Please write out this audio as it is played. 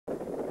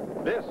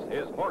This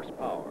is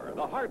horsepower,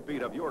 the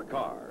heartbeat of your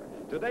car.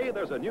 Today,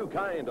 there's a new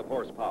kind of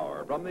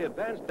horsepower from the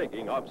advanced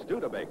thinking of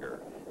Studebaker.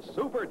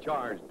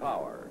 Supercharged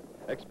power.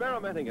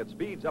 Experimenting at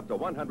speeds up to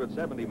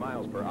 170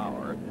 miles per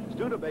hour,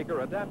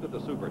 Studebaker adapted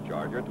the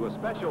supercharger to a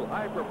special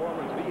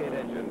high-performance V8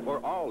 engine for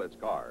all its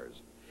cars,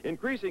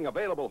 increasing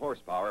available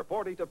horsepower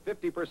 40 to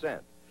 50%,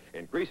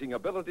 increasing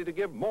ability to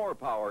give more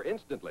power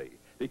instantly,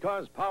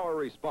 because power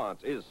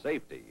response is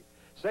safety.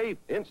 Safe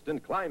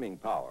instant climbing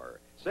power,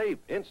 safe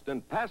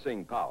instant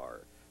passing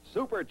power,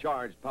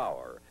 supercharged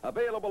power,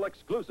 available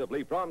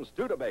exclusively from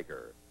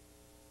Studebaker.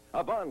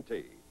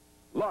 Avanti,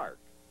 Lark,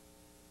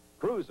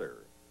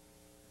 Cruiser,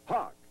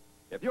 Hawk.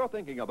 If you're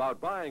thinking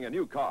about buying a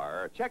new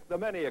car, check the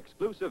many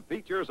exclusive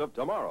features of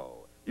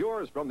tomorrow.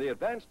 Yours from the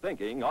advanced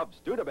thinking of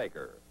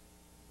Studebaker.